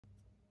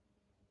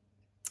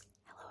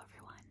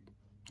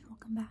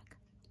welcome back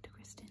to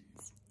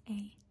Kristen's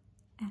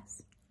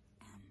ASMR.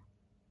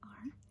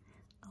 I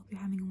hope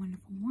you're having a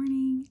wonderful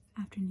morning,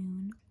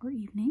 afternoon, or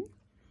evening.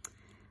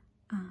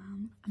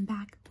 I'm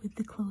back with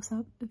the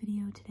close-up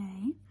video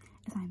today,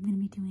 as I'm going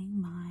to be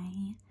doing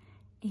my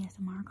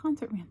ASMR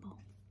concert ramble.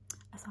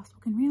 A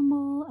soft-spoken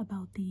ramble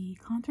about the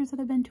concerts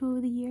that I've been to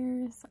over the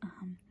years.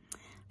 I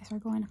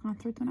started going to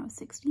concerts when I was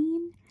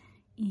 16,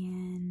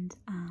 and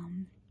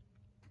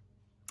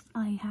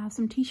I have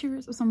some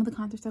t-shirts of some of the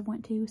concerts I've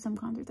went to. Some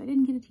concerts I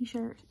didn't get a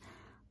t-shirt,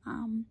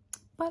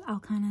 but I'll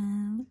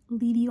kind of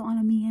lead you on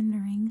a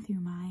meandering through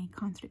my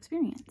concert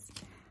experience.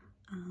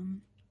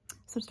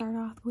 So to start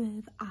off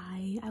with,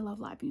 I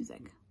love live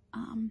music.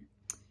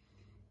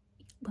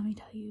 Let me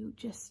tell you,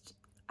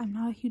 I'm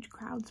not a huge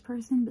crowds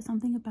person, but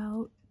something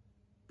about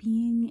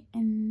being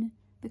in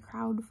the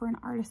crowd for an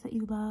artist that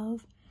you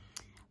love,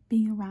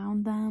 being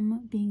around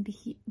them, being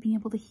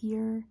able to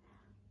hear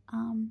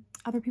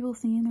other people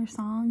singing their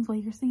songs while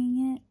you're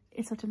singing it,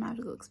 it's such a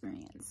magical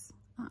experience.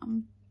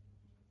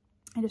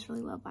 I just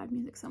really love live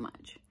music so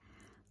much.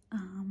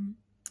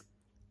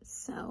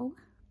 So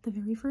the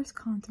very first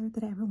concert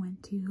that I ever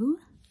went to,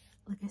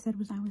 like I said,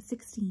 was when I was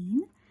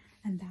 16,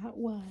 and that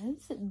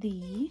was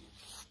the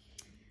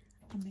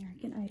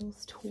American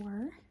Idol's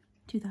Tour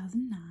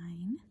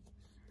 2009.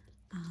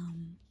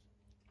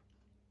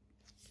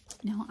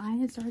 Now, I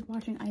had started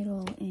watching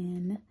Idol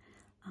in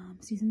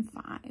season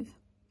 5.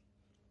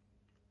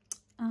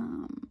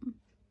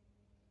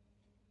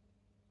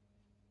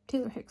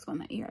 Taylor Hicks won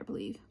that year, I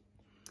believe.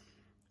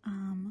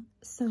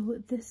 So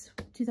this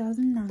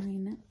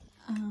 2009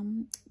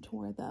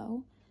 tour,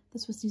 though,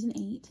 this was season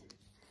 8.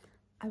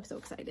 I was so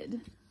excited.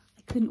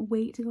 I couldn't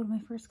wait to go to my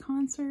first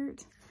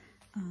concert.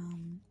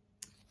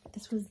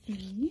 This was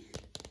the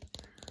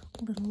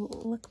little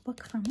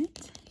lookbook from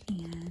it,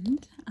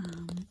 and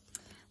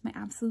my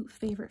absolute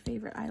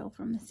favorite idol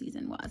from this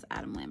season was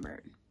Adam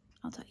Lambert.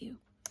 I'll tell you,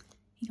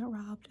 he got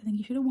robbed. I think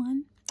he should have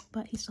won,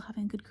 but he's still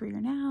having a good career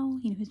now.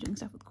 You know, he's doing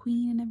stuff with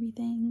Queen and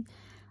everything.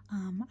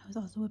 I was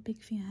also a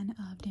big fan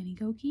of Danny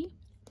Gokey.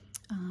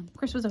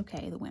 Chris was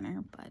okay, the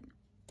winner, but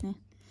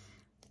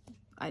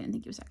I didn't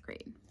think he was that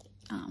great.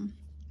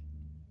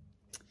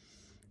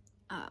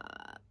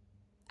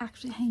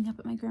 Actually hanging up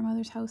at my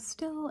grandmother's house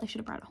still. I should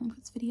have brought it home for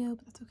this video,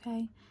 but that's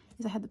okay,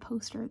 because I had the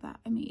poster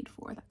that I made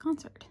for that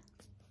concert.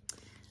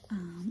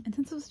 And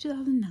since it was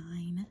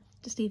 2009,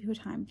 just to give you a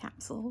time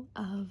capsule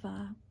of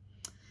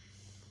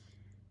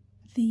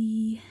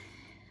the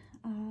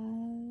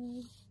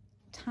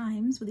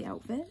times with the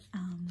outfit.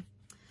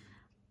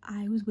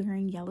 I was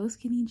wearing yellow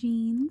skinny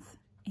jeans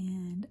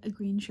and a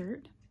green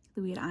shirt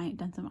that we had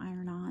done some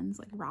iron-ons,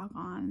 like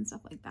rock-on and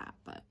stuff like that.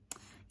 But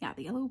yeah,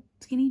 the yellow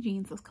skinny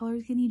jeans, those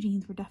colored skinny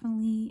jeans, were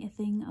definitely a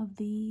thing of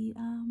the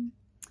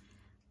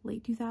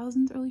late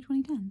 2000s, early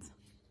 2010s.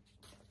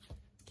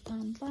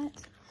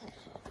 But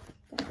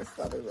got this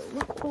lovely little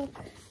lookbook.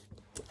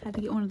 Had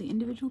to get one of the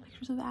individual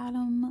pictures of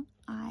Adam.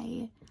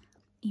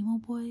 Emo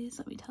boys,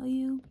 let me tell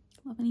you,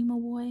 love an emo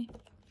boy.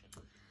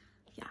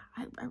 Yeah,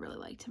 I really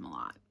liked him a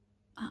lot.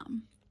 I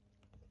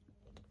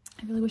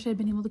really wish I had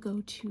been able to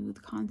go to the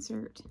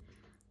concert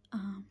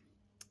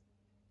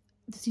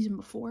the season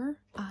before,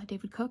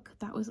 David Cook.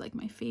 That was like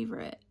my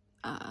favorite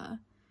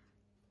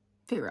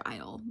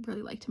idol.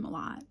 Really liked him a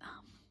lot.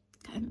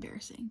 Kind of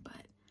embarrassing,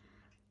 but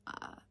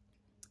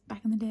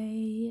back in the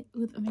day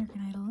with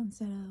American Idol,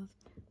 instead of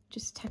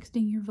just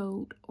texting your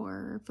vote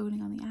or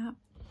voting on the app,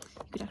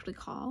 you could actually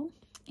call,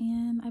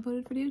 and I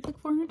voted for David Cook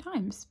 400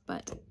 times,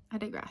 but I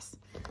digress.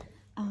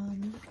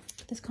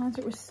 This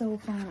concert was so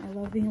fun. I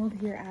love being able to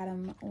hear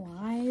Adam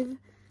live.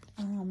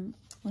 One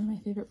of my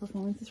favorite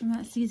performances from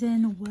that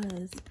season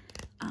was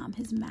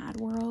his Mad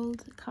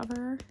World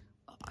cover.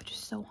 Oh,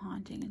 just so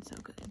haunting and so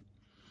good.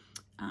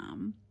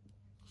 One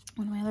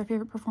of my other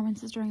favorite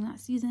performances during that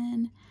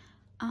season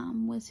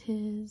was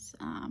his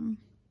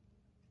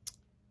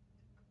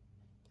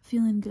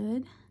Feeling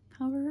Good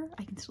cover.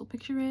 I can still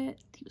picture it.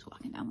 He was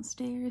walking down the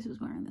stairs. He was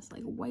wearing this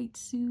like white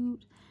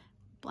suit,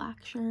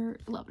 black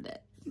shirt. Loved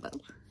it. But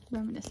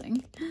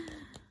reminiscing.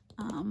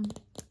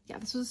 Yeah,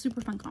 this was a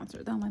super fun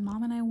concert though. My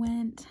mom and I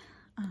went.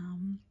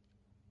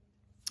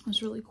 It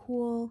was really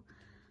cool.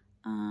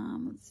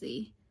 Let's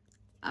see.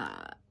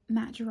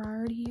 Matt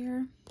Gerard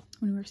here.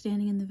 When we were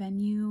standing in the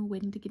venue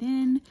waiting to get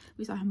in,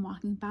 we saw him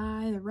walking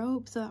by the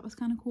rope, so that was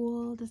kind of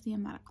cool to see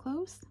him that up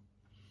close.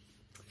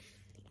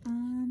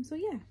 So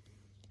yeah.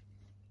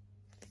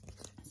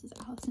 This is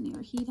Allison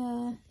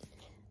Iorhita,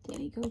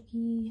 Danny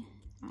Gokey,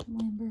 Adam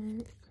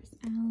Lambert, Chris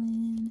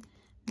Allen,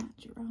 Matt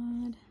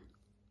Gerard,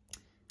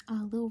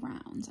 Lil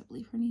Rounds, I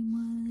believe her name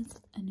was,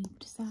 Anoop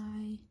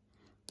Desai,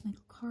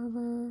 Michael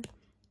Carver,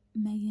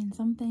 Megan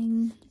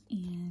something,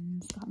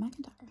 and Scott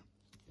McIntyre.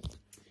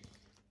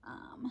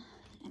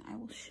 And I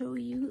will show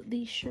you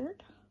the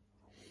shirt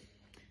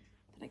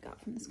that I got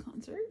from this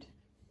concert.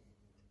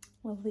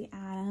 Lovely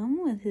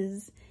Adam with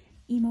his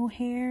emo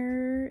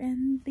hair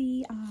and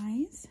the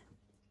eyes.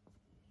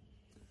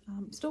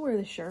 Still wear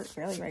this shirt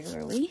fairly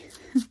regularly.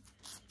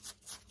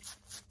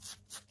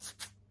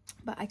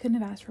 But I couldn't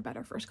have asked for a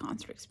better first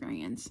concert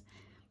experience.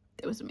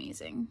 It was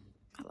amazing.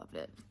 I loved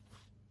it.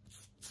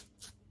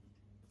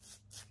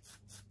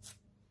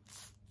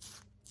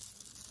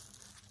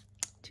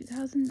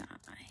 (2009)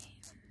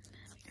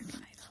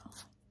 American Idol.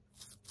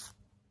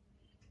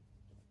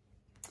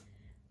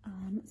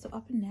 So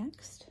up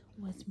next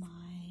was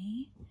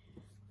my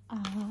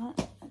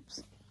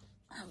oops,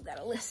 I've got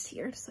a list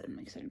here so I don't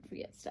make sure I don't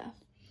forget stuff.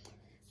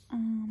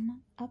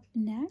 Up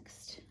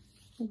next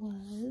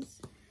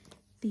was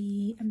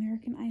the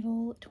American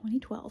Idol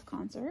 2012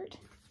 concert.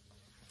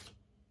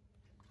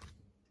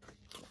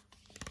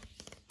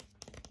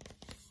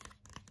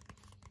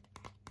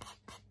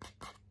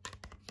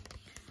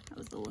 That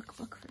was the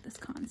lookbook for this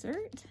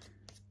concert.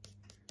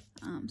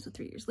 So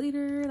 3 years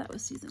later, that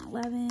was season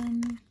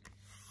 11.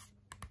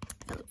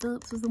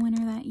 Phillips was the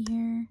winner that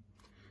year.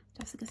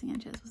 Jessica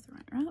Sanchez was the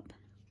runner-up.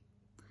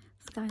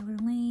 Skylar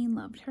Lane,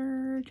 loved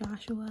her.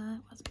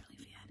 Joshua, wasn't really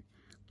a fan.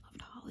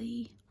 Loved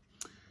Holly.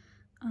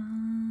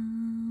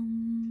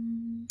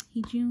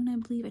 June, I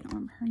believe. I don't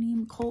remember her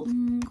name.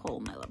 Colton,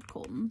 I loved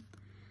Colton.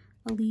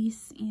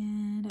 Elise,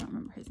 and I don't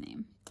remember his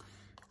name.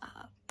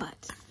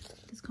 But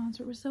this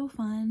concert was so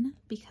fun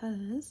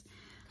because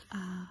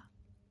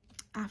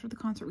after the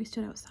concert we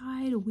stood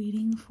outside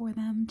waiting for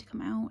them to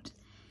come out,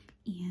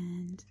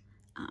 and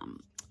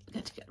we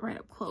got to get right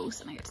up close,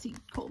 and I got to see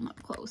Colton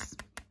up close.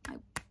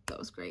 That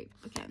was great.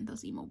 Again,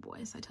 those emo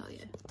boys, I tell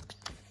you.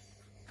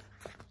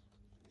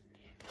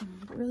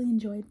 But really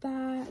enjoyed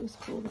that. It was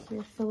cool to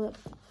hear Philip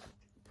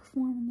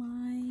perform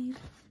live.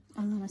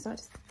 I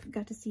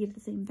got to see it at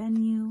the same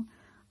venue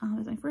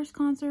as my first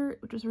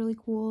concert, which was really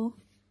cool.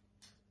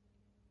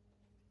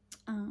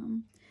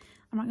 I'm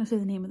not gonna say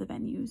the name of the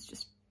venues,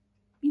 just,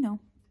 you know,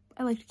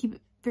 I like to keep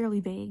it fairly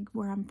vague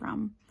where I'm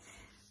from.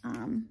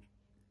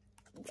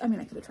 I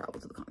mean, I could have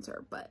traveled to the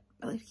concert, but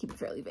I like to keep it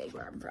fairly vague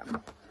where I'm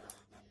from.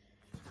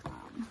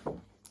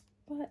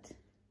 But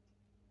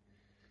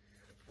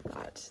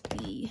got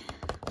the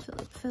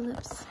Philip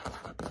Phillips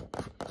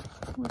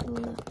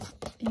little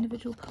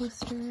individual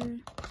poster.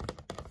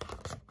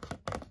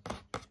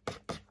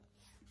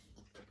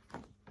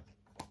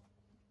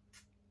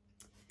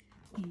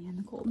 And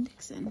the Colton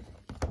Dixon.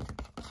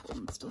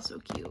 Colton's still so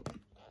cute.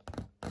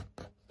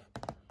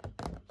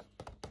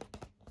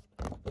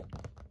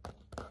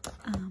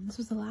 This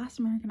was the last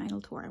American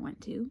Idol tour I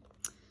went to.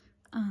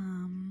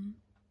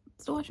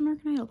 Still watch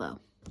American Idol though.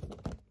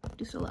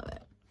 Do still love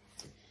it.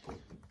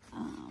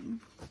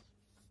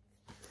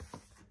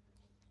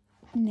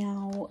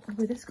 Now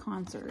for this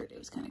concert, it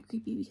was kind of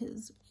creepy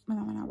because my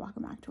mom and I were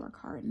walking back to our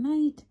car at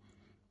night,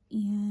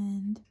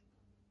 and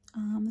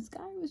this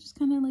guy was just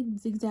kind of like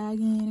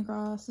zigzagging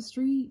across the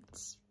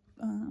streets,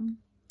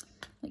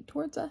 like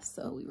towards us.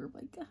 So we were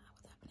like,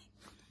 what's happening?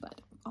 But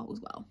all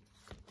was well.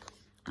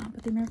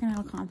 But the American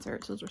Idol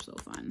concerts, those were so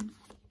fun.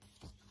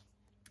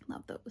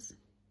 Love those.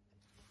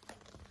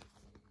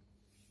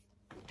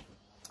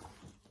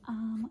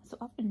 So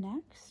up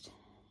next,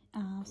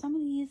 some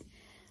of these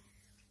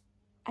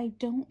I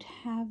don't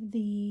have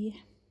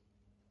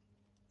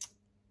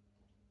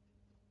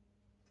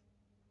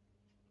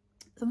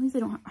some of these I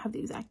don't have the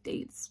exact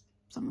dates.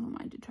 Some of them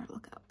I did try to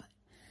look up, but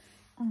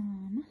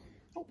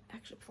oh,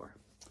 actually before,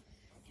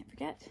 can't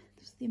forget,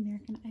 this is the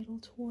American Idol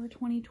Tour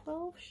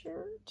 2012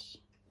 shirt.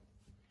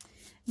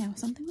 Now,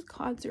 something with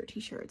concert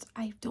t-shirts,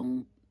 I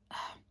don't,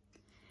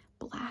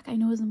 black I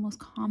know is the most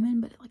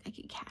common, but like I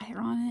get cat hair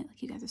on it.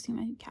 Like you guys have seen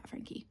my cat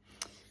Frankie.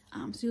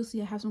 So you'll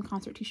see I have some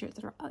concert t-shirts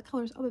that are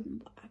colors other than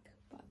black,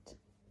 but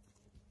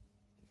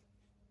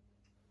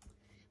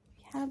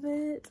we have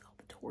it, all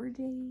the tour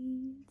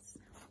dates.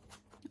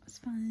 That was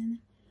fun.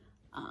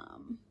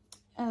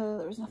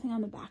 There was nothing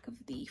on the back of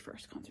the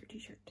first concert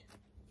t-shirt.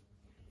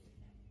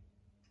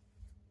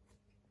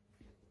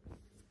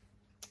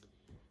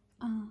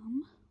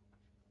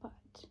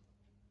 But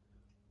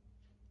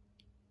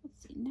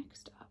let's see,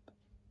 next up.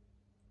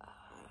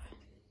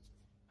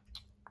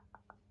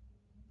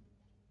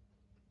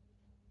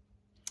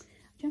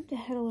 Jumped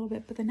ahead a little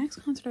bit, but the next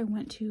concert I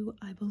went to,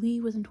 I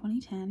believe, was in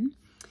 2010,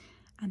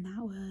 and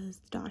that was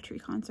the Daughtry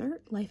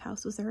concert.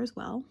 Lifehouse was there as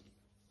well.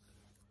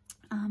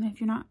 And if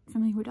you're not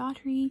familiar with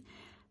Daughtry,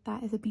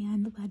 that is a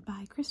band led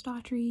by Chris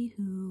Daughtry,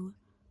 who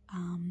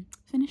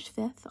finished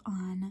 5th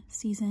on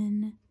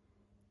season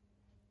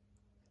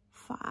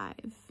 5.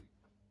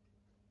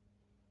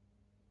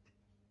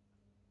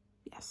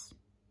 Yes.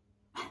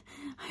 I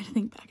had to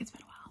think back, it's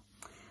been a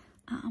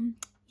while.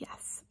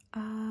 Yes.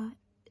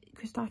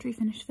 Chris Daughtry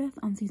finished 5th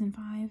on season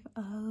 5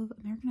 of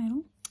American Idol.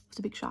 It was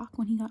a big shock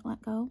when he got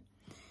let go.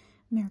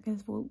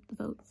 America's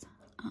votes.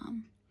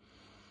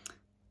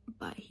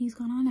 But he's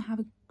gone on to have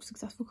a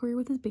successful career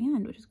with his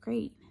band, which is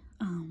great.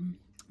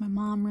 My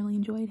mom really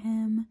enjoyed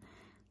him,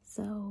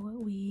 so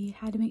we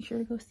had to make sure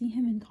to go see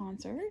him in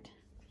concert.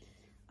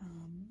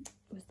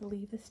 It was the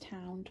Leave This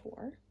Town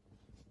tour.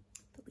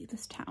 The Leave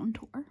This Town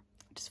tour,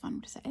 which is fun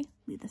to say.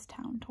 Leave This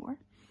Town tour.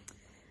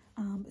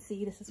 But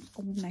see, this is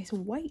a nice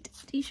white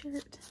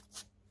t-shirt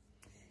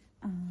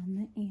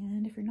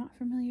And if you're not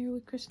familiar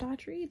with Chris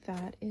Daughtry,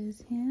 that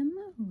is him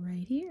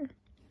right here.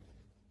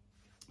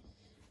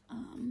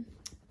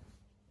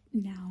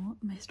 Now,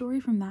 my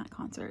story from that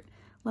concert.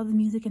 Love the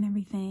music and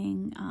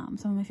everything.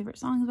 Some of my favorite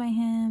songs by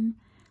him.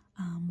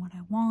 What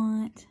I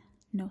Want.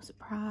 No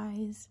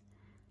Surprise.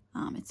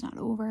 It's Not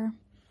Over.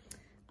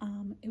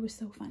 It was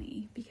so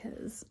funny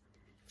because,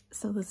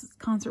 so this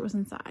concert was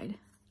inside,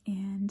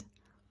 and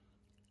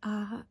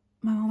my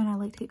mom and I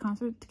like to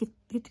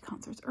get to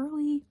concerts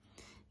early,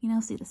 you know,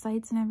 see the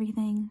sights and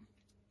everything.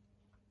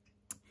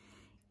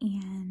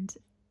 And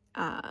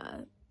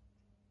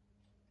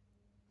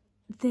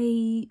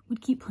they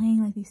would keep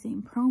playing like these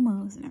same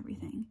promos and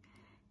everything,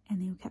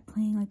 and they kept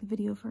playing like the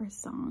video for his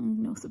song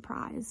No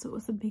Surprise. So it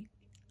was a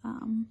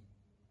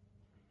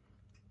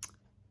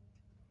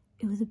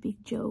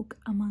big joke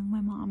among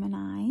my mom and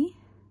I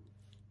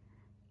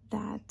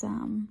that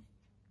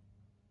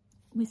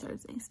we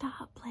started saying,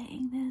 stop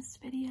playing this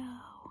video.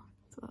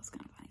 So that was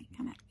kind of funny,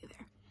 kind of had to be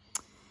there.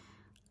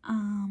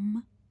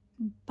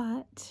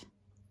 But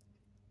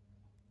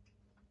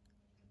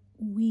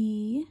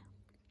we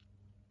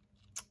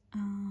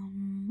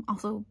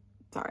also,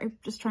 sorry,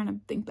 just trying to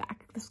think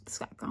back, this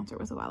concert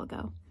was a while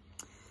ago.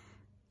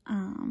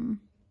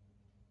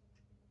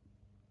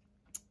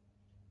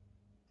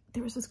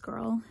 There was this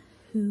girl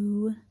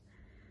who,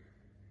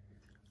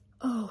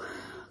 oh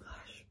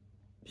gosh,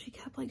 she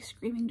kept like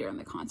screaming during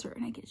the concert,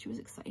 and I get she was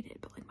excited,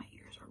 but like my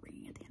ears were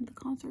ringing at the end of the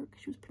concert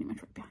because she was pretty much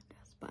right behind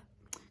us, but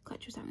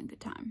glad she was having a good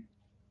time.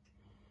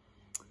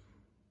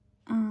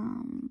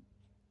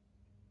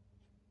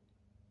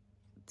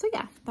 So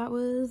yeah, that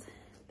was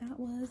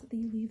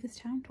the Leave This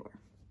Town tour.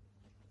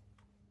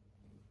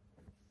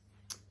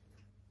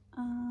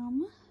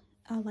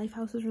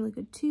 Lifehouse was really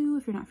good too,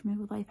 if you're not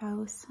familiar with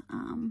Lifehouse.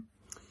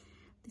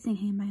 They sang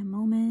Hang by a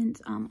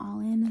Moment. All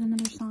In is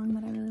another song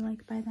that I really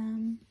like by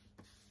them.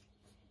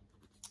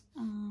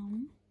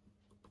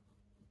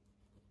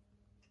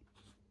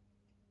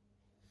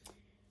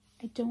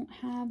 I don't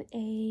have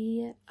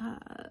a,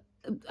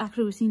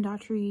 actually we've seen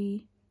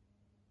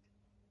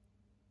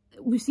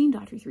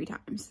Daughtry 3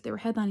 times. They were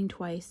headlining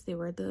twice. They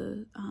were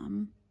the,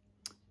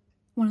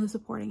 one of the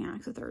supporting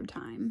acts a third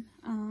time.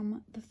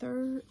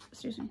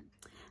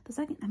 The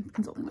second, I'm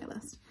consulting my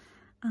list.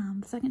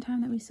 The second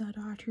time that we saw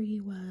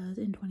Daughtry was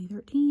in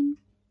 2013.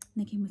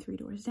 They came with 3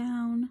 Doors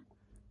Down.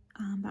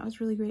 That was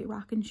really great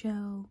rockin'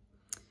 show.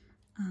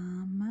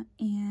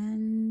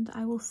 And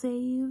I will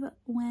save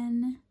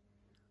when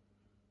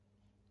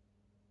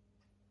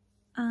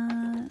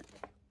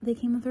they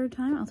came a third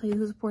time. I'll tell you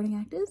who the supporting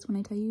act is when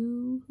I tell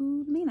you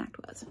who the main act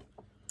was.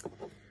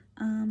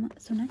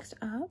 So next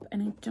up,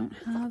 and I don't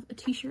have a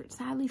t-shirt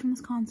sadly from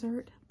this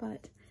concert,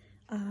 but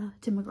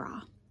Tim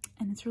McGraw.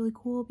 And it's really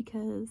cool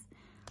because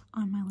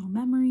on my little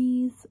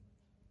memories,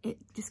 it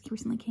just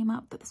recently came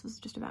up that this was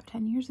just about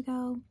 10 years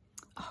ago.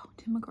 Oh,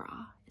 Tim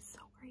McGraw is so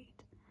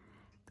great.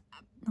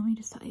 Let me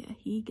just tell you,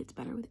 he gets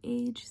better with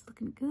age. He's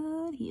looking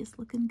good. He is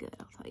looking good,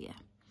 I'll tell you.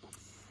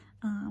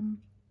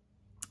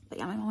 But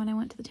yeah, my mom and I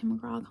went to the Tim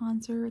McGraw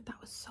concert. That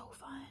was so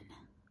fun.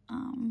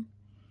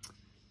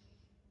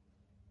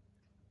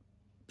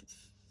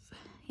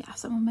 Yeah,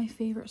 some of my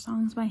favorite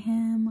songs by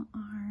him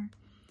are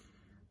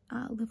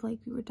Live Like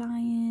We Were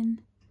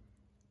Dying,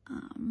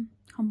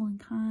 Humble and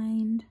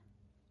Kind.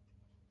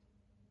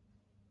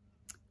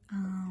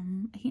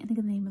 I can't think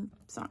of the name of the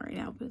song right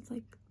now, but it's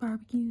like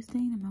Barbecue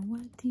Stain on My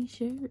Wet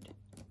T-Shirt.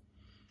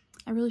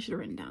 I really should have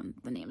written down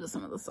the names of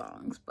some of the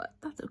songs, but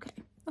that's okay.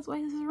 That's why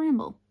this is a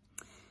ramble.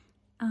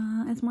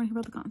 It's more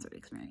about the concert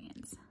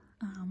experience.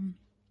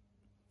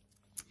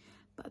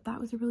 But that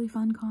was a really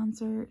fun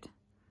concert.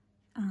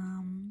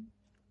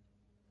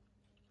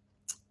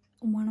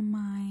 One of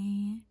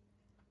my,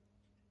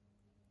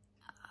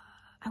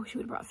 I wish we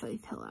would have brought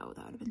Faith Hill out.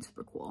 That would have been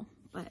super cool.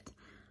 But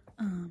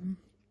one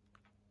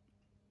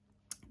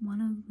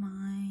of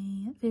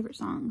my favorite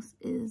songs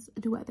is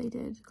a duet they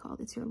did called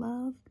It's Your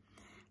Love.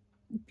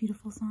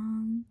 Beautiful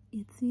song.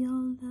 It's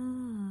your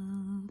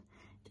love.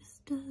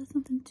 Just does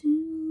something to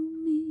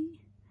me.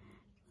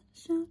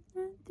 Shot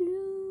right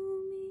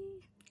through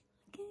me.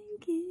 I can't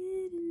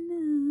get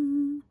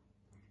enough.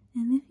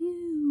 And if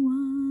you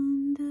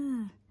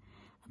wonder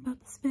about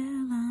the spell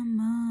I'm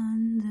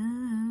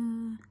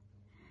under,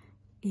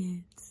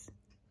 it's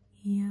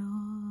your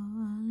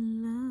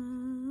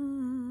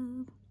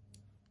love.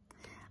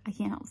 I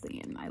can't help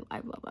singing. I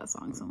love that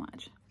song so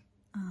much.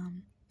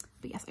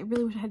 But yes, I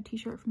really wish I had a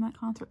t-shirt from that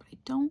concert, but I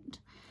don't.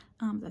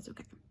 That's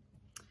okay.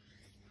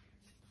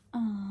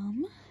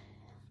 I'm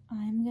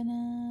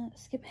gonna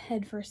skip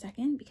ahead for a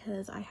second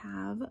because I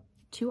have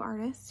 2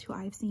 artists who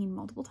I've seen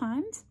multiple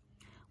times.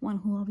 One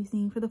who I'll be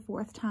seeing for the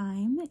 4th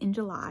time in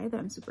July that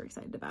I'm super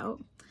excited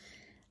about.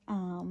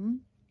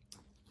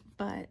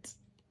 But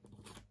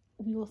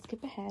we will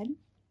skip ahead.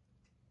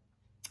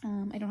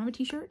 I don't have a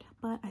t-shirt,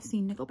 but I've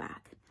seen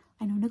Nickelback.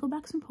 I know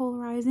Nickelback's been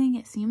polarizing.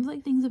 It seems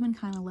like things have been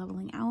kind of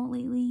leveling out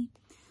lately.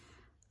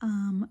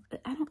 I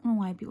don't know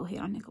why people hate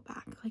on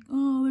Nickelback. Like,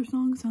 oh, their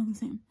songs sound the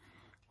same.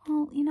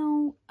 Well, you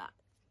know,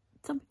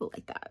 some people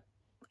like that.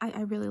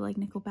 I really like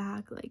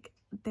Nickelback. Like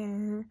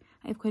I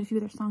have quite a few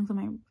of their songs on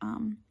my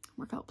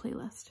workout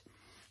playlist.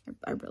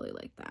 I really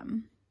like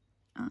them.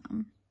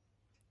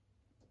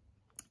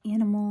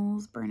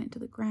 Animals, Burn It to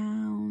the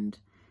Ground,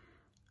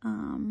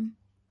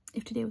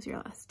 If Today Was Your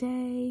Last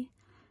Day,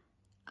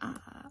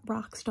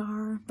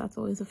 Rockstar, that's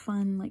always a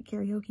fun like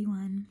karaoke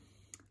one.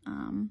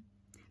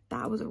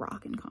 That was a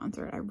rockin'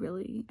 concert. I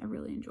really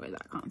enjoyed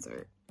that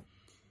concert.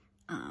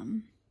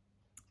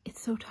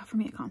 It's so tough for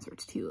me at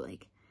concerts too.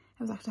 Like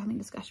I was actually having a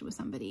discussion with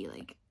somebody,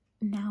 like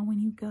now when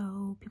you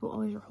go, people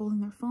always are holding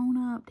their phone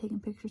up, taking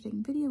pictures,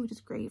 taking video, which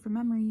is great for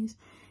memories.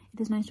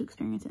 It is nice to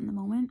experience it in the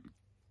moment.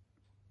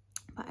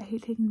 But I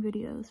hate taking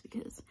videos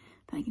because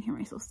then I can hear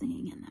myself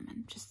singing in them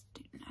and just,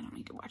 I don't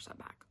need to watch that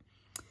back.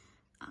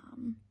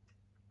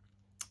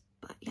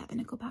 But yeah, the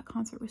Nickelback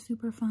concert was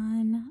super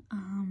fun.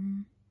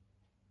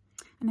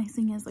 A nice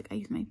thing is, like, I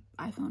use my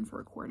iPhone for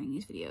recording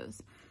these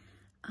videos.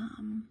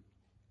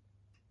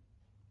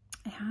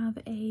 I have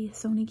a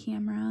Sony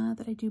camera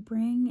that I do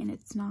bring, and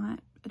it's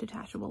not a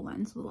detachable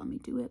lens, so they'll let me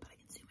do it, but I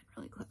can zoom in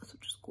really close,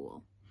 which is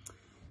cool.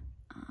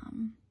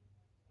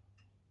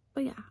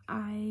 But yeah,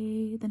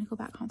 the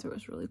Nickelback concert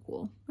was really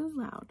cool. Really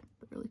loud,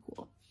 but really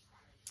cool.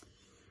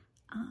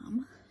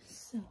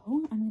 So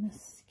I'm gonna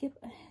skip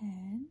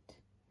ahead.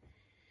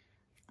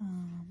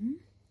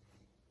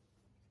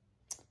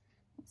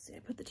 Let's see, I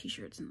put the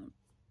t-shirts in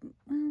the,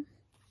 well,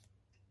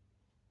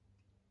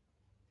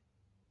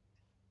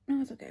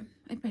 no, it's okay.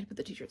 I put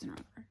the t-shirts in the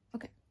wrong order.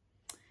 Okay.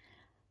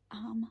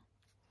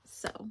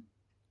 So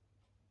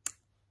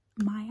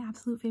my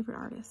absolute favorite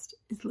artist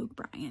is Luke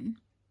Bryan.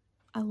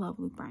 I love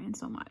Luke Bryan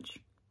so much.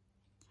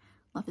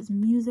 Love his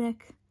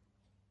music,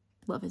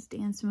 love his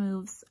dance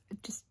moves,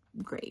 just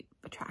great,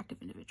 attractive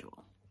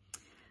individual.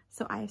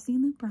 So I have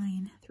seen Luke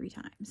Bryan 3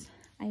 times.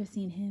 I have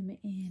seen him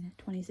in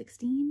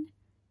 2016,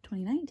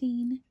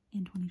 2019,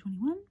 and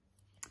 2021.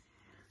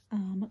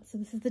 So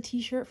this is the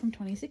t-shirt from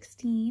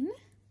 2016.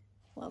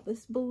 Love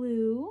this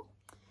blue.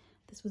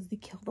 This was the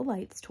Kill the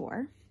Lights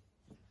tour.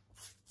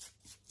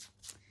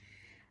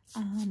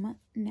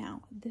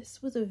 Now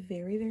this was a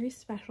very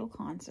special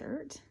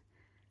concert,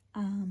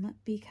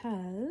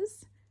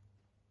 because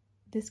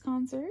this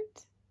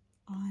concert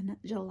on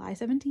July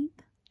 17th,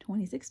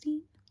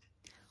 2016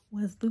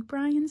 was Luke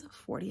Bryan's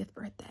 40th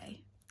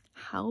birthday.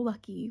 How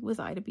lucky was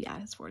I to be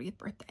at his 40th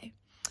birthday?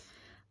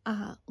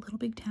 Little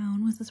Big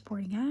Town was the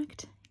supporting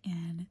act,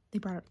 and they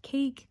brought out a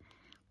cake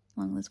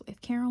along with his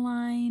wife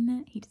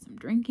Caroline. He did some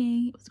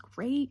drinking. It was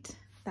great.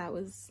 I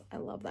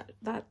love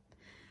that.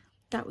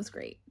 That was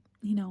great.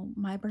 You know,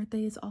 my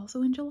birthday is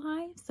also in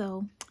July,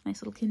 so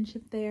nice little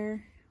kinship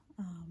there.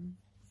 Some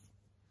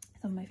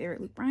of my favorite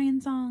Luke Bryan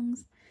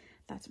songs.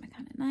 That's My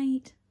Kind of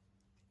Night.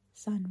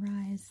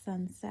 Sunrise,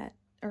 Sunset,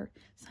 or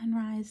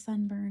Sunrise,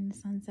 Sunburn,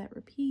 Sunset,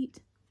 Repeat.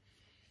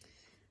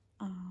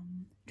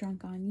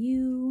 Drunk on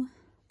You,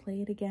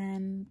 Play It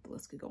Again. The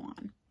list could go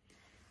on.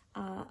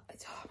 Oh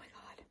my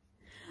god,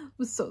 I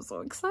was so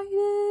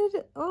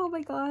excited. Oh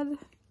my god,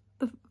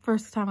 the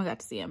first time I got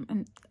to see him,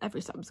 and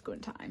every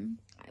subsequent time.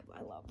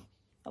 I love,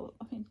 I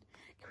mean,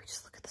 can we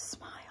just look at the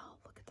smile?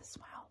 Look at the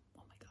smile.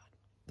 Oh my god,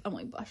 I'm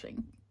like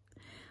blushing.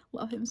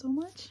 Love him so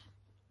much.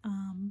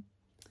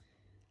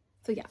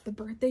 So yeah, the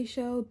birthday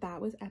show,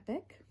 that was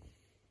epic.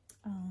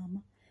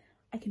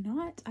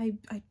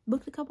 I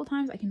looked a couple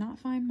times. I cannot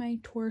find my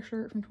tour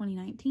shirt from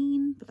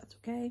 2019, but that's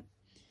okay.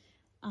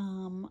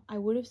 I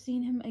would have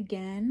seen him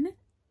again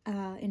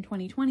in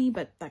 2020,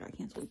 but that got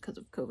canceled because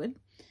of COVID.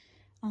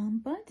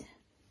 But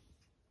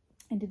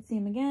I did see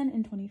him again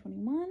in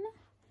 2021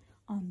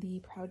 on the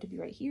Proud to Be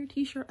Right Here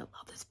t-shirt. I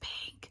love this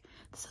pink.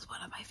 This is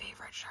one of my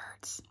favorite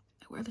shirts.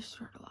 I wear this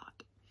shirt a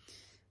lot.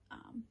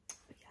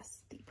 But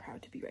yes, the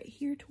Proud to Be Right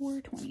Here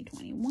tour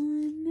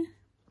 2021.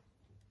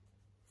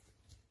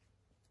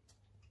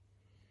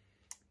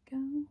 Go,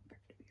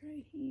 Proud to Be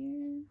Right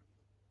Here.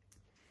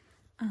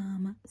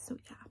 So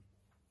yeah,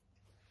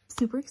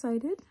 super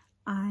excited.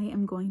 I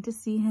am going to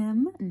see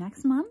him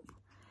next month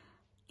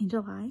in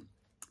July,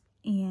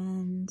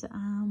 and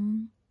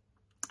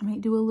I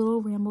might do a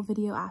little ramble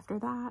video after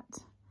that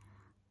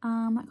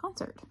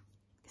concert. Like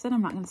I said,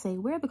 I'm not going to say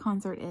where the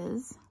concert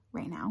is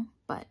right now,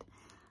 but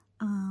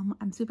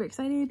I'm super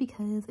excited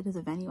because it is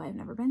a venue I've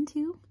never been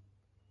to,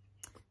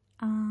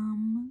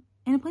 and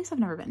a place I've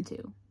never been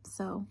to,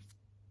 so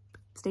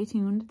stay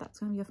tuned. That's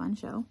going to be a fun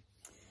show.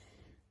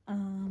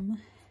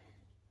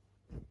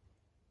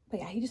 But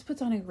yeah, he just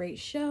puts on a great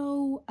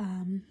show.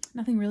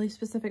 Nothing really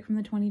specific from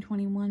the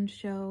 2021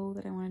 show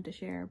that I wanted to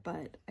share,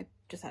 but I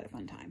just had a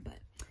fun time, but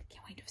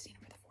can't wait to have seen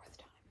him for the 4th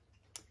time.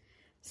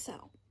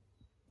 So,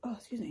 oh,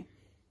 excuse me.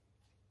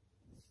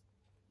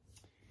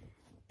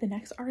 The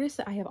next artist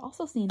that I have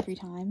also seen 3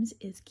 times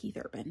is Keith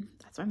Urban.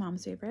 That's my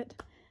mom's favorite.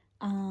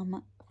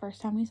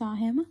 First time we saw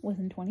him was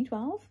in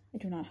 2012. I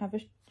do not have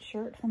a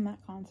shirt from that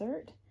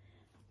concert.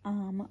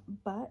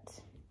 But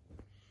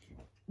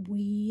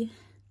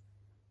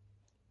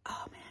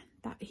oh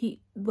man,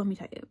 let me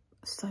tell you,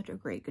 such a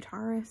great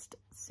guitarist,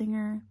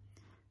 singer,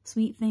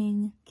 Sweet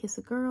Thing, Kiss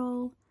a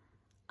Girl,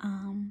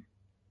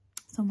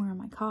 Somewhere in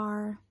My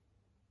Car,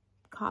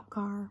 Cop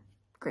Car.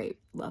 Great.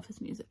 Love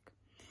his music.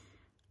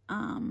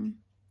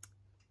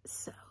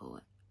 So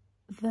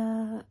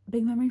the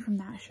big memory from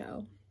that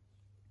show.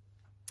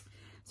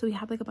 So we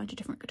had like a bunch of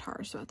different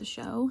guitars throughout the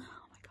show.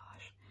 Oh my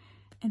gosh.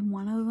 And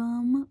one of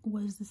them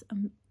was this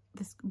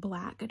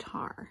black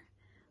guitar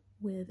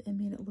with, it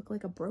made it look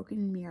like a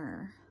broken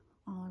mirror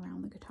all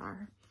around the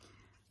guitar.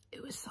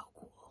 It was so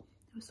cool.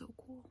 It was so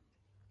cool.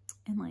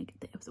 And like,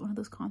 it was one of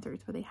those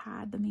concerts where they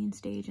had the main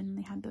stage and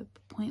they had the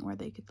point where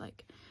they could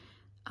like,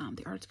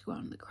 the artists could go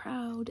out in the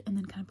crowd and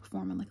then kind of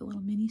perform on like a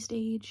little mini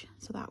stage.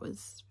 So that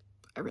was,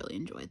 I really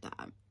enjoyed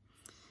that.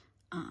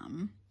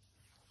 So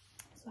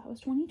that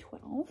was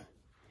 2012.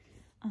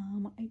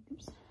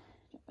 Oops,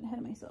 jumping ahead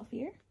of myself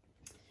here.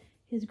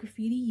 His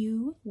Graffiti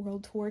U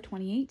World Tour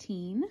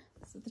 2018.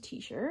 This is the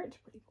t-shirt. It's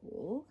pretty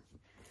cool.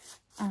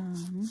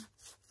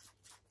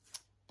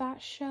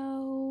 That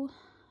show,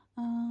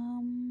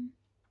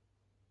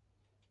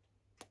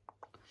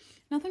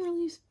 nothing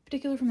really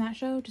particular from that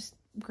show, just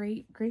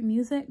great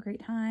music,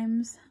 great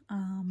times.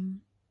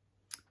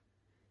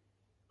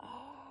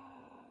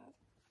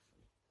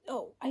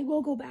 Oh, I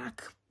will go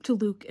back to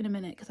Luke in a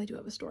minute because I do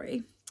have a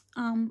story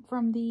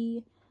from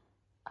the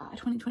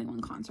 2021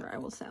 concert.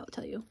 I'll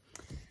tell you.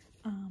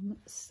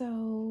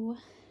 So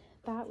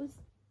that was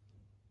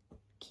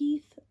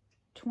Keith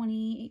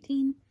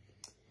 2018.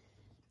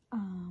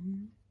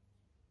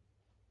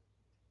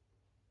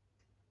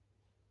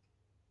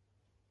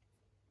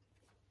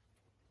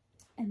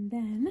 And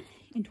then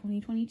in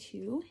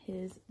 2022,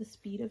 his The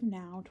Speed of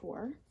Now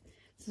tour.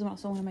 This is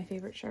also one of my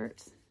favorite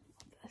shirts.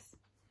 Love this.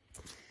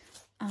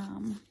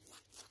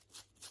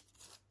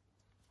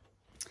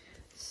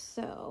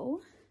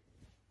 So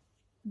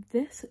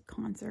this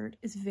concert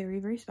is very,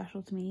 very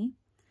special to me.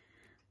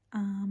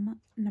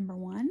 Number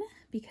one,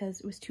 because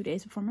it was 2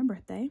 days before my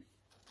birthday.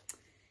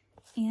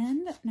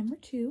 And number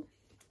two,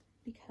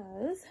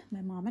 because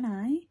my mom and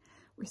I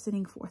were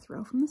sitting 4th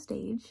row from the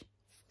stage.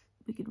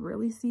 We could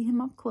really see him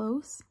up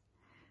close.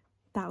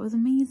 That was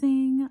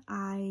amazing.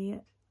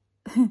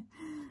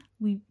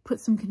 We put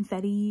some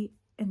confetti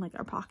in like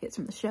our pockets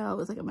from the show. It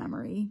was like a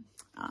memory.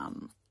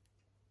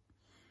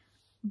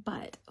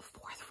 But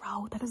 4th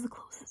row, that is the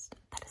closest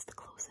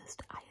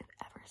I have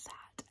ever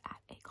sat at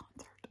a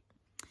concert.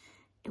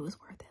 It was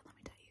worth it, let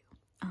me tell you.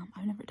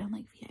 I've never done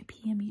like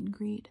VIP and meet and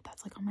greet.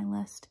 That's like on my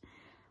list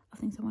of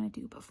things I want to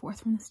do. But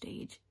 4th from the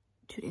stage,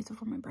 2 days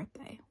before my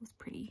birthday, was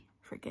pretty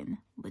freaking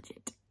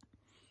legit.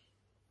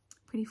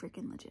 Pretty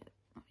freaking legit,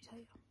 let me tell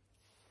you.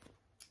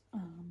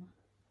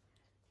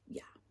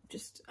 Yeah,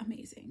 just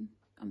amazing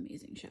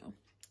show.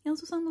 He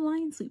also sung The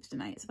Lion Sleeps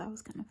Tonight, so that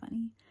was kind of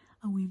funny.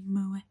 A wee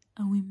moe,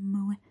 a wee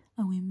moe,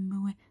 a wee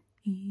moe.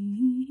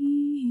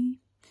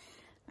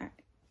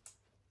 Alright.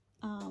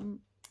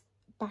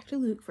 Back to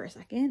Luke for a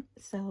second.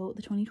 So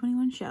the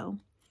 2021 show,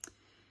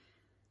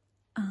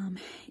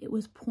 it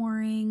was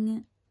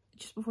pouring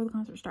just before the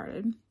concert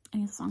started, and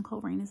he has a song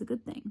called Rain Is a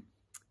Good Thing.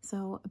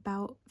 So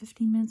about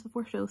 15 minutes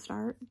before show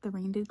start, the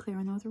rain did clear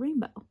and there was a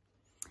rainbow.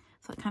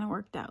 So it kind of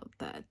worked out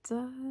that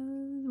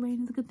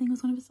Rain Is a Good Thing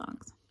was one of his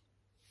songs.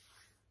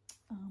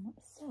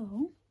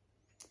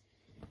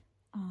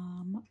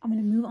 I'm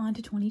going to move on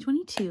to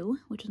 2022,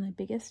 which was my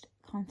biggest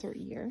concert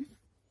year.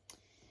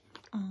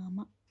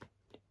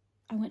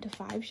 I went to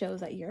 5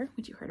 shows that year,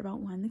 which you heard about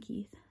one, the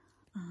Keith.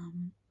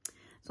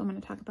 So I'm going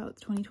to talk about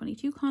the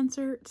 2022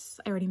 concerts.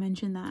 I already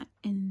mentioned that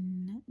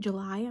in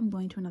July I'm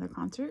going to another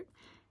concert.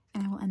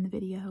 And I will end the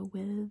video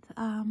with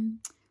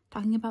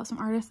talking about some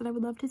artists that I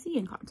would love to see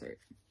in concert.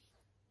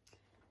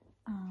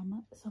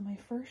 So my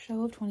first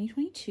show of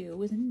 2022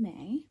 was in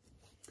May.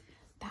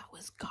 That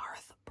was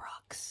Garth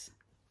Brooks.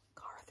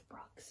 Garth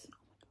Brooks. Oh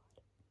my god.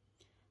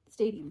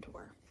 Stadium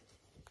tour.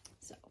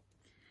 So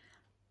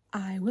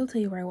I will tell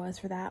you where I was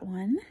for that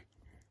one.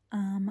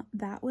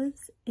 That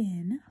was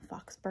in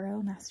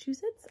Foxborough,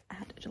 Massachusetts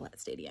at Gillette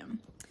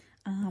Stadium.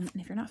 And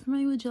if you're not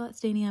familiar with Gillette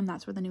Stadium,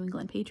 that's where the New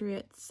England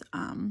Patriots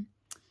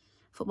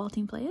football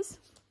team plays.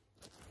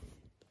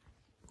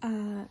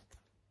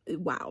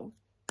 Wow.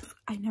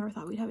 I never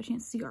thought we'd have a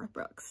chance to see Garth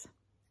Brooks.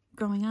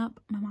 Growing up,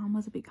 my mom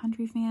was a big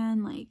country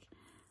fan. Like,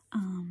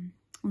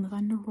 When the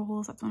Thunder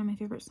Rolls, that's one of my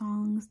favorite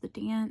songs. The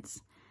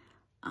Dance.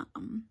 I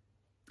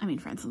mean,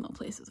 Friends in Low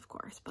Places, of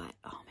course. But,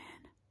 oh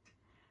man,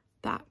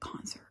 that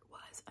concert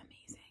was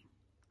amazing.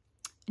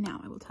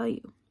 Now, I will tell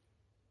you,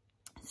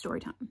 story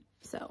time.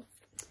 So,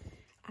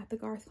 at the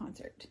Garth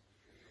concert,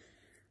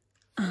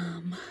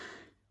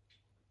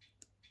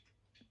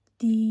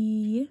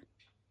 the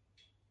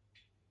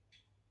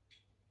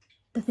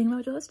thing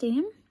about Gillette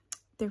Stadium,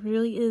 there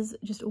really is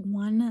just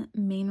one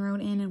main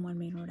road in and one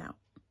main road out,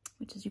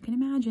 which, as you can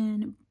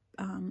imagine,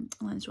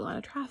 lends to a lot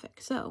of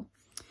traffic. So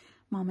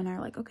mom and I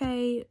are like,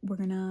 okay, we're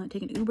gonna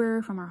take an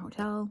Uber from our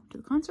hotel to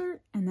the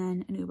concert and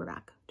then an Uber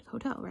back to the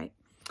hotel, right?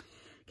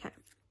 Okay.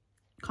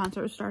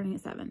 Concert was starting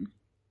at 7.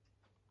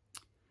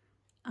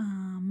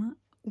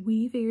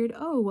 We figured,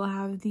 oh, we'll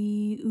have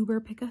the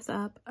Uber pick us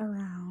up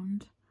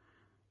around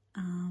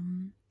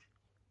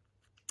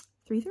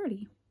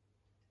 3:30.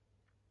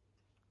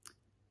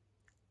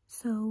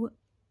 So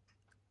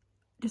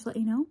just to let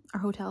you know, our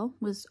hotel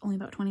was only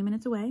about 20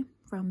 minutes away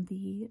from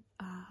the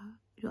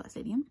Gillette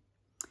Stadium.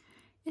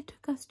 It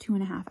took us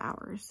 2.5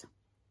 hours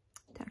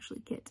to actually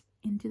get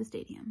into the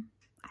stadium.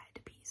 I had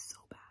to pee so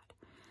bad.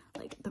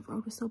 Like, the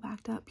road was so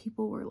backed up.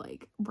 People were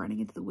like running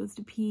into the woods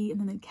to pee, and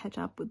then they'd catch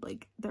up with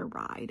like their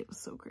ride. It was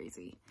so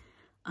crazy.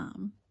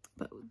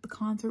 But the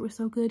concert was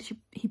so good.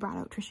 He brought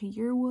out Trisha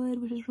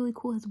Yearwood, which is really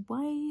cool, his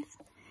wife,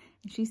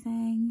 and she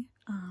sang.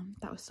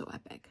 That was so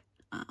epic.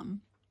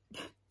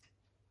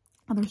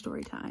 Other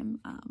story time.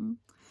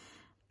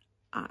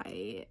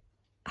 I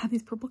have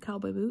these purple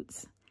cowboy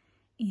boots,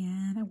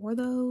 and I wore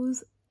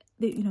those.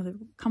 They're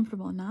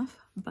comfortable enough,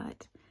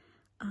 but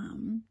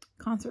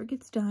concert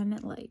gets done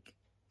at like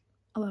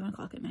 11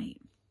 o'clock at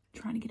night.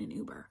 Trying to get an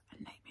Uber, a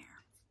nightmare.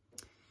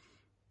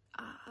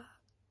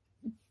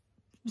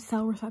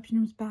 Cell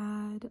reception was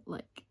bad,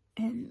 like,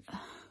 and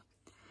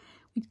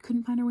we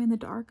couldn't find our way in the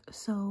dark,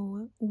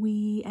 so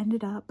we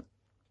ended up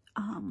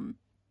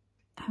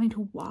having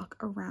to walk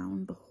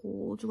around the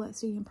whole Gillette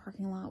Stadium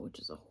parking lot, which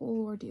is a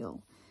whole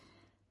ordeal.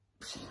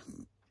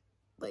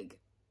 Like,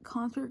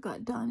 concert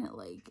got done at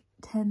like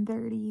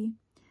 10:30.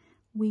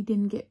 We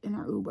didn't get in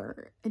our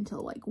Uber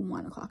until like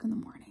 1 o'clock in the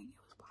morning.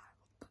 It was wild,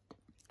 but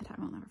a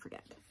time I'll never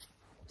forget.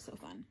 So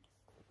fun.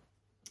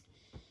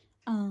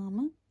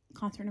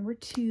 Concert number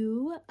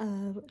 2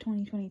 of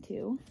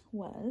 2022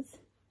 was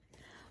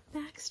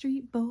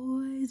Backstreet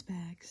Boys.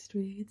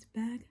 Backstreet's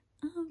back.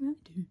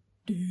 Alright.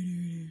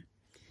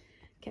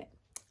 Okay.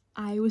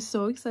 I was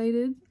so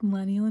excited.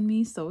 Millennial and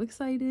me, so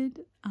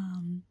excited.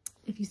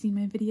 If you've seen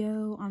my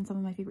video on some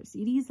of my favorite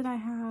CDs that I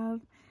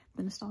have,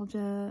 the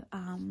nostalgia,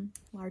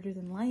 Larger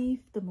Than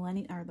Life, the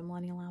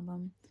Millennial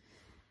album,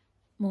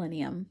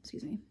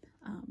 excuse me.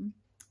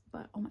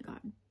 But oh my god,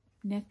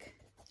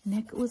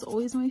 Nick was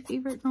always my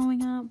favorite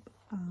growing up.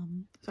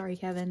 Sorry,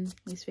 Kevin,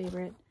 least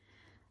favorite.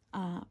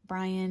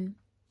 Bryan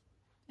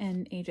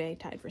and AJ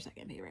tied for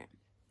second favorite.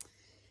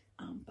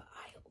 But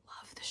I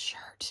love the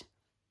shirt.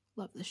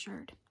 Love the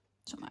shirt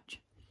so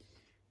much.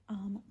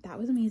 That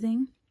was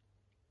amazing.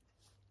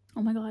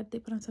 Oh my god, they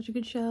put on such a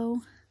good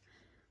show.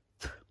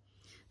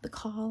 The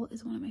Call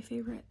is one of my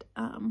favorite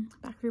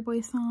Backstreet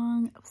Boys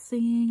song. I was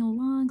singing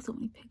along, so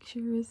many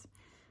pictures.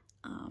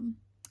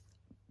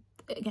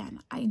 Again,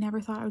 I never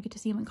thought I would get to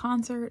see him in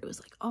concert. It was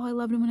like, oh, I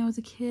loved him when I was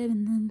a kid,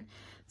 and then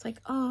it's like,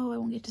 oh, I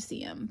won't get to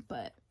see him.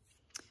 But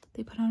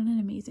they put on an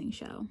amazing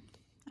show.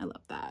 I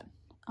love that.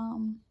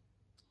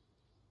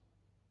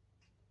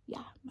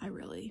 Yeah, I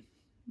really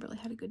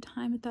had a good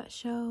time at that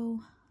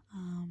show.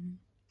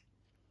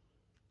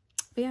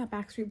 But yeah,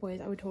 Backstreet Boys,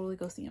 I would totally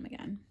go see him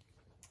again.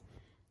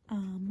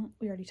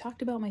 We already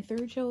talked about my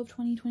third show of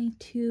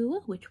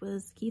 2022, which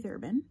was Keith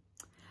Urban.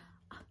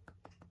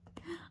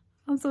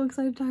 I'm so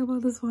excited to talk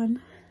about this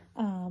one.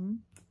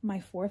 My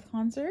fourth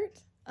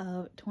concert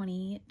of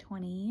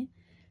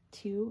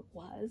 2022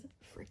 was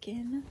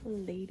freaking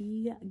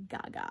Lady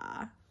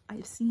Gaga.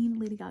 I've seen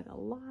Lady Gaga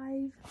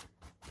live.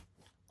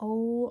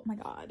 Oh my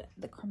god,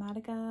 the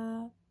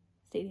Chromatica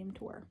Stadium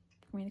Tour.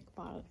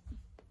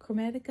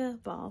 Chromatica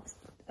Ball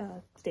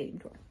Stadium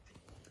Tour.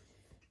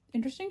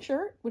 Interesting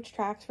shirt, which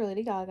tracks for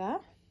Lady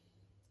Gaga.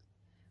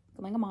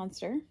 Looking like a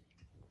monster.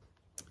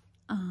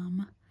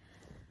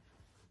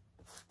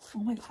 Oh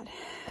my god.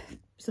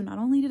 So not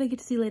only did I get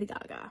to see Lady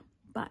Gaga,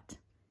 but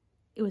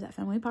it was at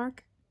Fenway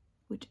Park,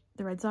 which,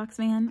 the Red Sox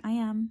fan I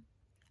am,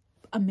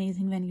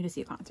 amazing venue to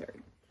see a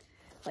concert.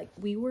 Like,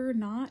 we were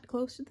not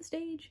close to the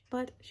stage,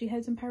 but she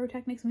had some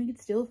pyrotechnics and we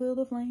could still feel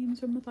the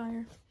flames from the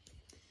fire.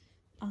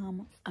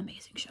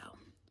 Amazing show.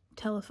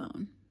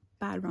 Telephone,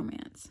 Bad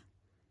Romance,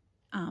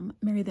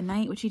 Marry the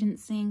Night, which she didn't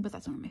sing, but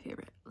that's one of my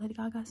favorite Lady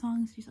Gaga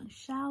songs. She sung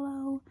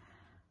Shallow.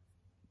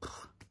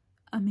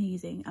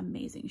 Amazing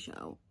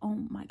show. Oh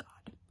my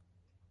god,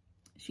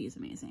 she is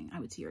amazing. I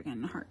would see her again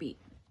in a heartbeat.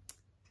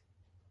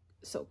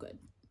 So good.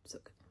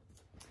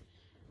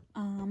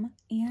 And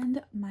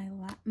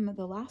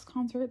the last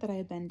concert that I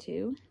had been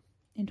to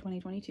in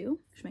 2022,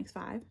 which makes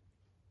 5,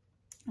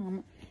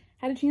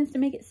 had a chance to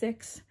make it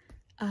 6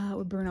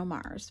 with Bruno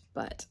Mars,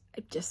 but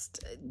I just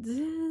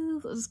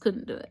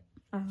couldn't do it.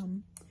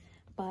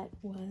 But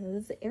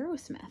was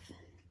Aerosmith.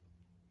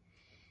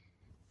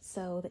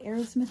 So the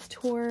Aerosmith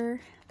tour,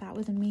 that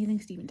was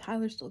amazing. Steven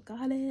Tyler still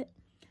got it.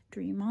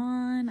 Dream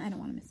On, I Don't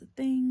Want to Miss a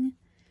Thing.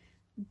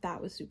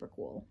 That was super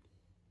cool.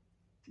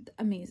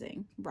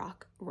 Amazing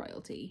rock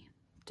royalty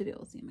to be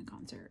able to see him in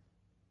concert.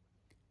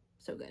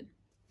 So good.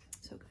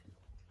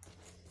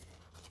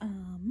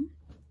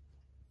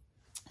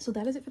 So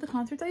that is it for the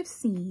concerts I've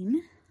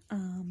seen.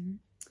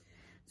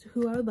 So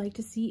who I would like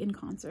to see in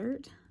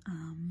concert.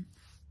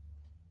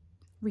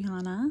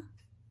 Rihanna.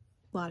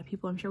 A lot of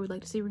people, I'm sure, would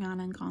like to see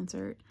Rihanna in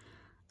concert.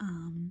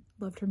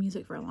 Loved her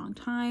music for a long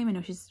time. I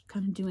know she's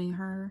kind of doing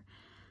her,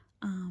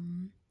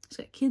 she's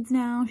got kids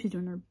now. She's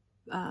doing her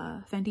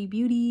Fenty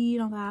Beauty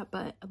and all that,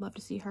 but I'd love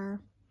to see her.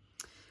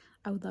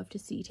 I would love to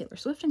see Taylor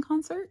Swift in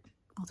concert.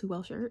 All Too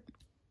Well shirt.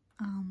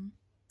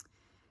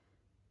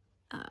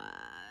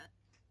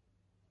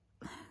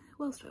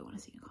 Who else do I want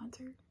to see in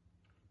concert?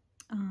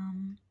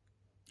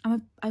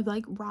 I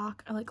like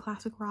rock. I like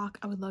classic rock.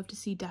 I would love to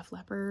see Def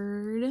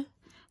Leppard.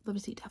 Love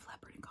to see Def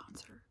Leppard in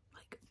concert.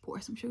 Like, Pour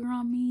Some Sugar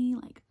on Me.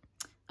 Like,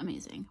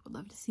 amazing. Would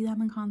love to see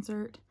them in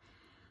concert.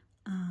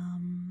 Who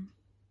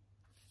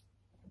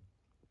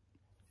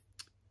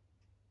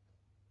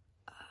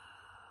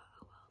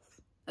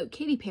else? Oh,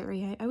 Katy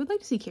Perry. I would like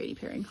to see Katy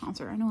Perry in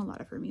concert. I know a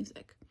lot of her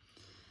music.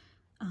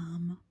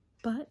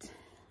 But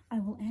I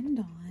will end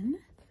on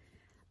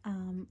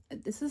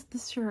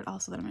this shirt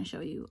also that I'm going to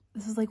show you.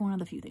 This is like one of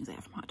the few things I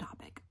have from Hot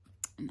Topic,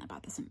 and I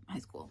bought this in high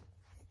school.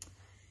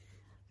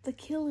 The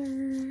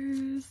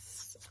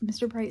Killers,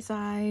 Mr.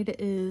 Brightside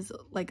is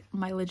like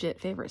my legit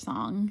favorite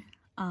song.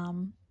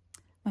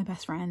 My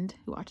best friend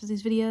who watches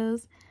these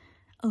videos,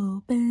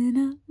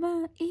 open up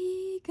my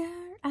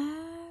eager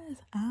eyes,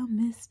 I'm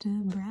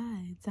Mr.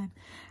 Brightside.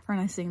 Her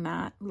and I sing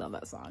that. Love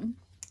that song.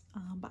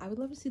 But I would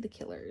love to see the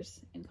Killers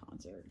in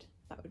concert.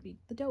 That would be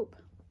the dope.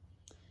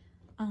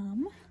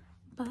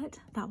 But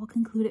that will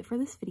conclude it for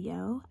this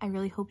video. I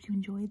really hope you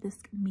enjoyed this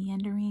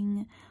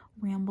meandering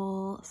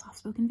ramble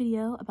soft-spoken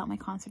video about my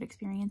concert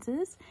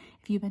experiences.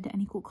 If you've been to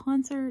any cool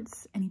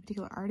concerts, any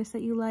particular artists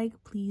that you like,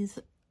 please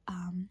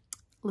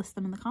list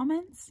them in the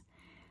comments.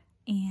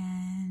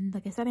 And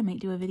like I said, I might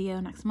do a video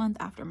next month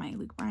after my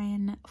Luke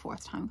Bryan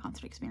 4th time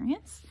concert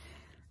experience.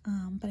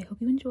 But I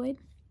hope you enjoyed.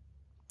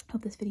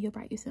 Hope this video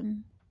brought you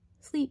some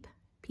sleep,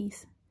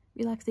 peace,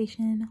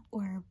 relaxation,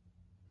 or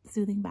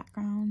soothing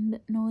background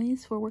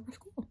noise for work or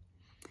school.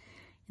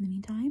 In the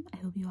meantime, I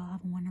hope you all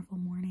have a wonderful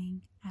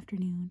morning,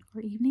 afternoon,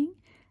 or evening,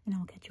 and I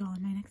will catch you all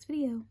in my next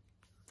video.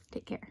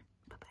 Take care.